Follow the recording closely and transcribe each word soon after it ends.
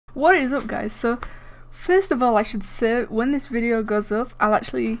What is up, guys? So first of all, I should say when this video goes up, I'll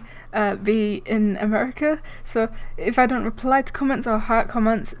actually be in America, so if I don't reply to comments or heart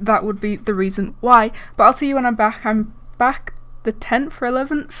comments, that would be the reason why. But I'll see you when I'm back. I'm back the 10th or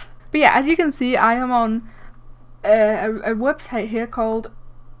 11th. But yeah, as you can see, I am on a website here called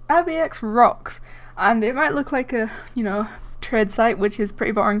RBX Rocks, and it might look like a, you know, trade site, which is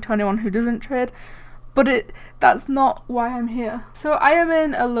pretty boring to anyone who doesn't trade. But that's not why I'm here. So I am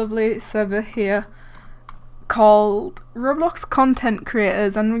in a lovely server here called Roblox Content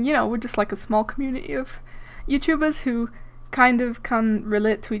Creators, and you know, we're just like a small community of YouTubers who kind of can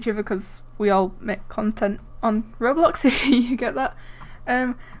relate to each other because we all make content on Roblox, if you get that.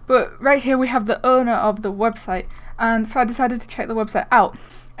 But right here we have the owner of the website, and so I decided to check the website out,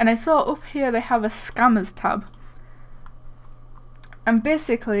 and I saw up here they have a scammers tab, and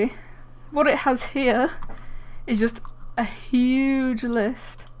basically what it has here is just a huge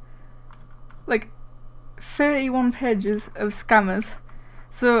list, like 31 pages of scammers.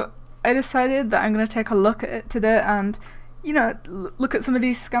 So I decided that I'm going to take a look at it today and, you know, look at some of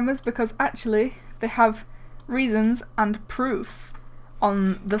these scammers, because actually they have reasons and proof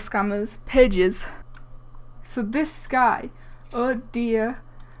on the scammers pages. So this guy, oh dear,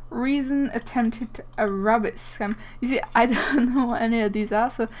 reason attempted a rabbit scam. You see, I don't know what any of these are.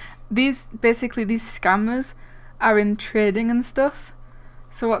 So these scammers are in trading and stuff.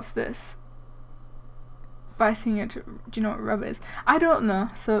 So what's this? Biting it. Do you know what rabbit is? I don't know,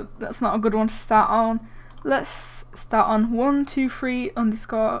 so that's not a good one to start on. Let's start on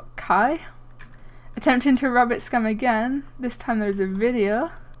 123_Kai. Attempting to rabbit scam again. This time there's a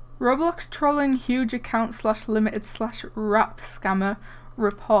video. Roblox trolling huge account /limited/rap scammer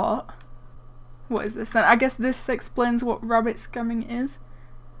report. What is this then? I guess this explains what rabbit scamming is.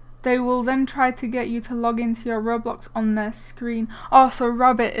 They will then try to get you to log into your Roblox on their screen. Oh, so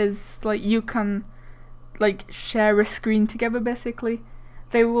rabbit is like you can like share a screen together basically.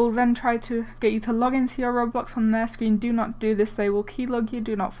 They will then try to get you to log into your Roblox on their screen. Do not do this. They will keylog you.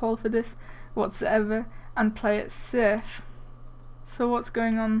 Do not fall for this whatsoever, and play it safe. So what's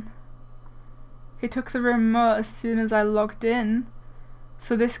going on? He took the remote as soon as I logged in.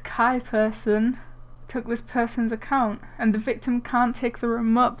 So this Kai person took this person's account, and the victim can't take the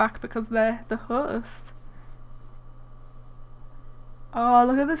remote back because they're the host. Oh,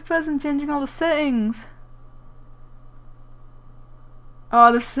 look at this person changing all the settings.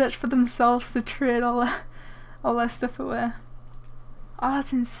 Oh, they've searched for themselves to trade all their stuff away. Oh,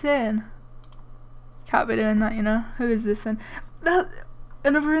 that's insane. Can't be doing that, you know. Who is this then?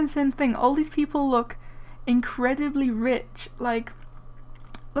 Another insane thing. All these people look incredibly rich. Like,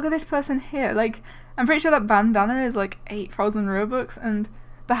 look at this person here. Like, I'm pretty sure that bandana is like 8,000 Robux, and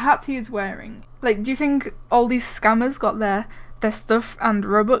the hat he is wearing. Like, do you think all these scammers got their stuff and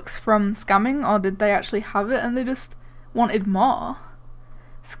Robux from scamming, or did they actually have it and they just wanted more?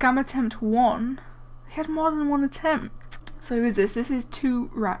 Scam attempt 1. He had more than one attempt. So who is this? This is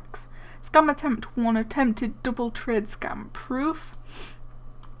 2 racks. Scam attempt 1, attempted double trade scam. Proof.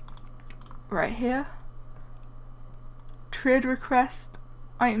 Right here. Trade request.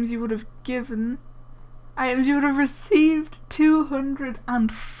 Items you would have given. Items you would have received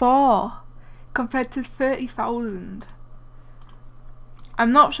 204 compared to 30,000.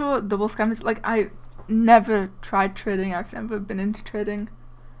 I'm not sure what double scam is. Like, I never tried trading. I've never been into trading.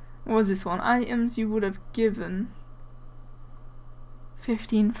 What was this one? Items you would have given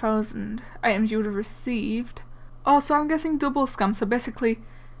 15,000. Items you would have received. Oh, so I'm guessing double scam. So basically,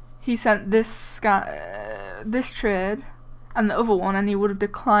 he sent this trade and the other one, and he would have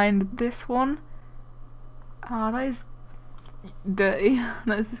declined this one. Oh, that is dirty.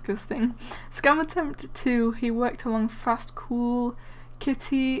 That is disgusting. Scam attempt 2. He worked along Fast Cool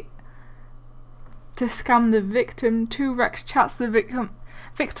Kitty to scam the victim. 2 Rex chats the victim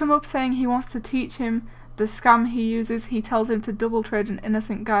up, saying he wants to teach him the scam he uses. He tells him to double trade an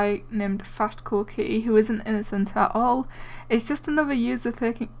innocent guy named Fast Cool Kitty, who isn't innocent at all. It's just another user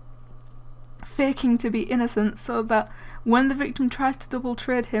faking to be innocent, so that when the victim tries to double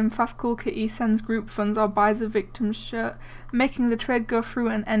trade him, Fast Cool Kitty sends group funds or buys a victim's shirt, making the trade go through,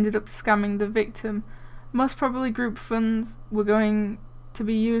 and ended up scamming the victim. Most probably group funds were going to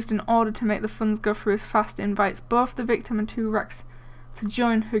be used in order to make the funds go through as fast. Invites both the victim and 2 Rex to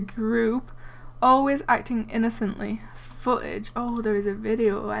join her group, always acting innocently. Footage. Oh, there is a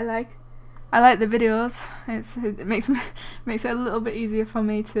video. I like the videos. It makes it a little bit easier for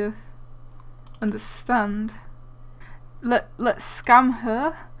me to understand. Let's scam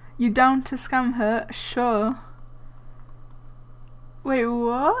her. You down to scam her? Sure. Wait,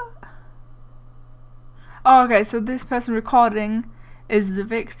 what? Oh, okay, so this person recording is the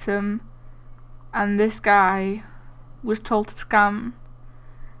victim, and this guy was told to scam.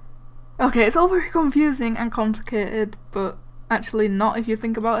 Okay, it's all very confusing and complicated, but actually not if you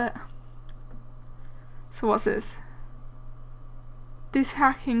think about it. So what's this? This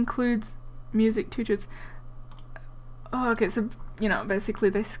hack includes music tutors. Oh, okay, so, you know, basically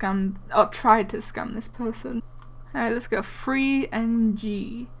they scammed, or tried to scam this person. Alright, let's go. Free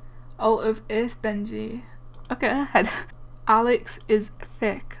NG. Alt of Ace Benji. Okay, ahead. Alex is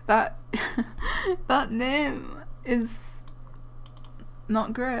fake. That that name is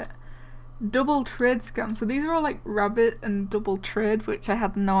not great. Double trade scam. So these are all like rabbit and double trade, which I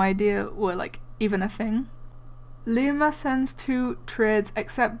had no idea were like even a thing. Lima sends 2 trades.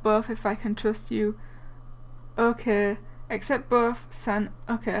 Accept both if I can trust you. Okay. Accept both. Send.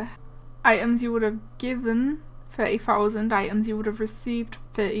 Okay. Items you would have given 30,000. Items you would have received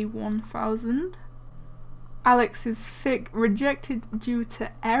 31,000. Alex is fake. Rejected due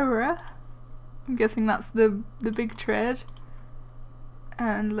to error. I'm guessing that's the big trade.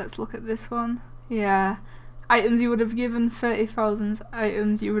 And let's look at this one. Yeah. Items you would have given 30,000.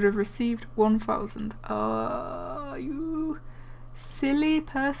 Items you would have received 1,000. Oh, you silly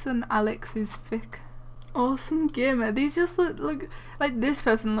person. Alex is fake. Awesome gamer. These just look like this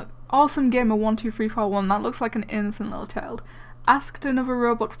person. Look. Awesome gamer 12341. That looks like an innocent little child. Asked another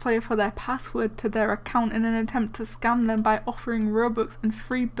Roblox player for their password to their account in an attempt to scam them by offering Robux and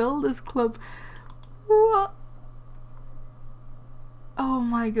free Builders Club. What? Oh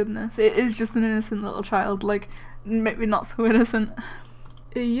my goodness. It is just an innocent little child. Like, maybe not so innocent.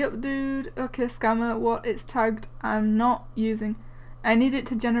 Yup, dude. Okay, scammer. What? It's tagged. I'm not using. I need it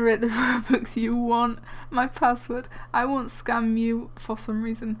to generate the Robux you want. My password. I won't scam you for some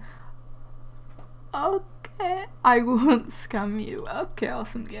reason. Okay. I won't scam you. Okay,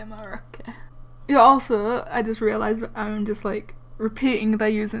 awesome gamer. Okay. Yeah, also, I just realised I'm just like repeating their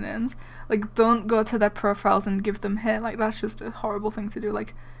usernames. Like, don't go to their profiles and give them hate. Like, that's just a horrible thing to do.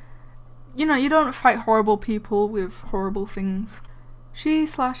 Like, you know, you don't fight horrible people with horrible things.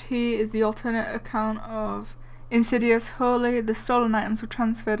 She/he is the alternate account of Insidious Holy. The stolen items were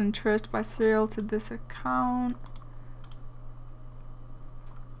transferred and traced by serial to this account.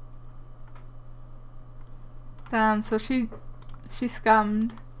 Damn, so she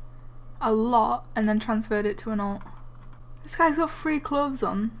scammed a lot and then transferred it to an alt. This guy's got free clothes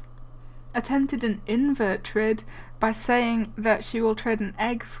on. Attempted an invert trade by saying that she will trade an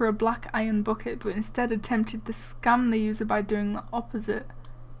egg for a black iron bucket, but instead attempted to scam the user by doing the opposite.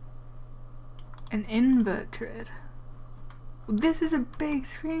 An invert trade. This is a big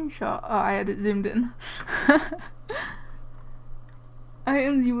screenshot. Oh, I had it zoomed in.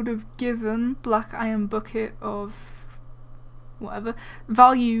 Items you would have given, black iron bucket of whatever.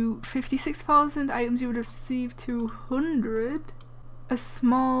 Value 56,000. Items you would have received 200. A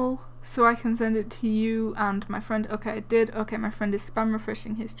small, so I can send it to you and my friend. Okay, I did. Okay, my friend is spam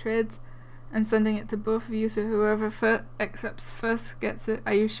refreshing his trades. I'm sending it to both of you, so whoever accepts first gets it.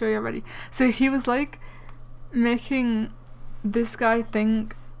 Are you sure you're ready? So he was like making this guy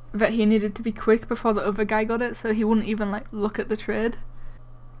think that he needed to be quick before the other guy got it, so he wouldn't even like look at the trade.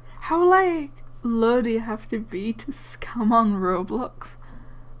 How like low do you have to be to scam on Roblox?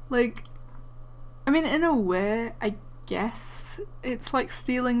 Like, I mean, in a way, I guess it's like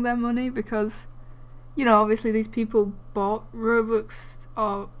stealing their money because, you know, obviously these people bought Robux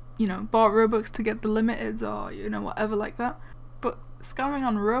or, you know, bought Robux to get the limiteds or, you know, whatever like that. But scamming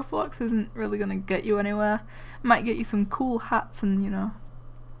on Roblox isn't really gonna get you anywhere. Might get you some cool hats and, you know,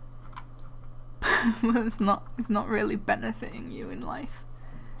 but it's not really benefiting you in life.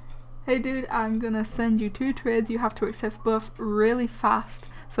 Hey dude, I'm gonna send you 2 trades. You have to accept both really fast.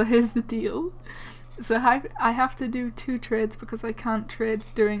 So here's the deal. So I have to do 2 trades because I can't trade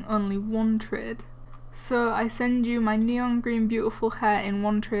during only 1 trade. So I send you my neon green beautiful hair in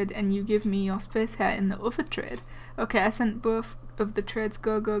 1 trade and you give me your space hair in the other trade. Okay, I sent both of the trades.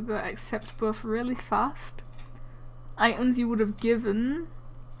 Go, go, go. Accept both really fast. Items you would have given.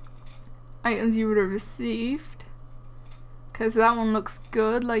 Items you would have received. Because that one looks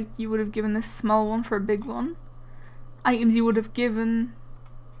good, like you would have given this small one for a big one. Items you would have given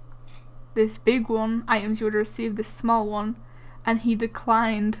this big one. Items you would have received this small one. And he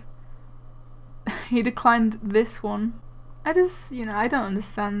declined. He declined this one. I just, you know, I don't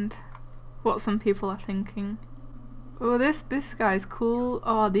understand what some people are thinking. Oh, this guy's cool.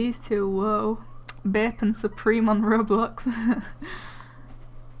 Oh, these two, whoa. Bape and Supreme on Roblox.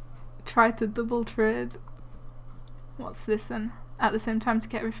 Try to double trade. What's this then? At the same time to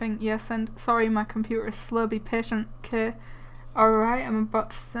get everything. Yes, and sorry, my computer is slow. Be patient. Okay. Alright, I'm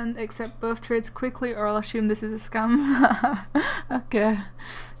about to send, accept both trades quickly or I'll assume this is a scam. Okay,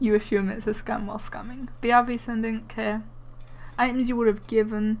 you assume it's a scam while scamming. BRB sending, okay. Items you would have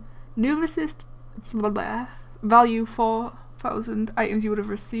given, noob assist, blah blah, value 4,000, items you would have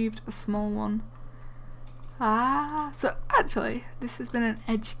received, a small one. So actually, this has been an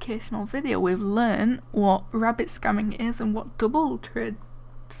educational video. We've learned what rabbit scamming is and what double trade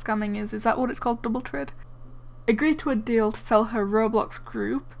scamming is. Is that what it's called, double trade? Agreed to a deal to sell her Roblox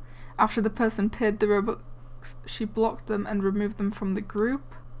group. After the person paid the Robux, she blocked them and removed them from the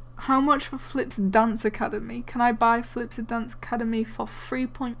group. How much for Flips Dance Academy? Can I buy Flips Dance Academy for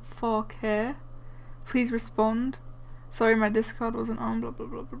 3.4k? Please respond. Sorry, my Discord wasn't on, blah blah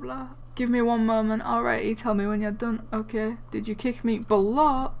blah blah blah. Give me one moment. Alrighty, tell me when you're done. Okay. Did you kick me?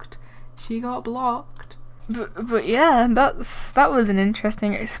 Blocked. She got blocked. But yeah, that was an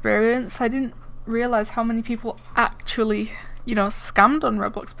interesting experience. I didn't realise how many people actually, you know, scammed on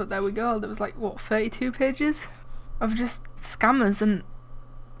Roblox, but there we go. There was like, what, 32 pages of just scammers and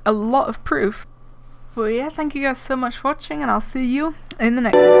a lot of proof. But yeah, thank you guys so much for watching, and I'll see you in the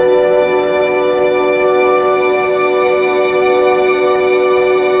next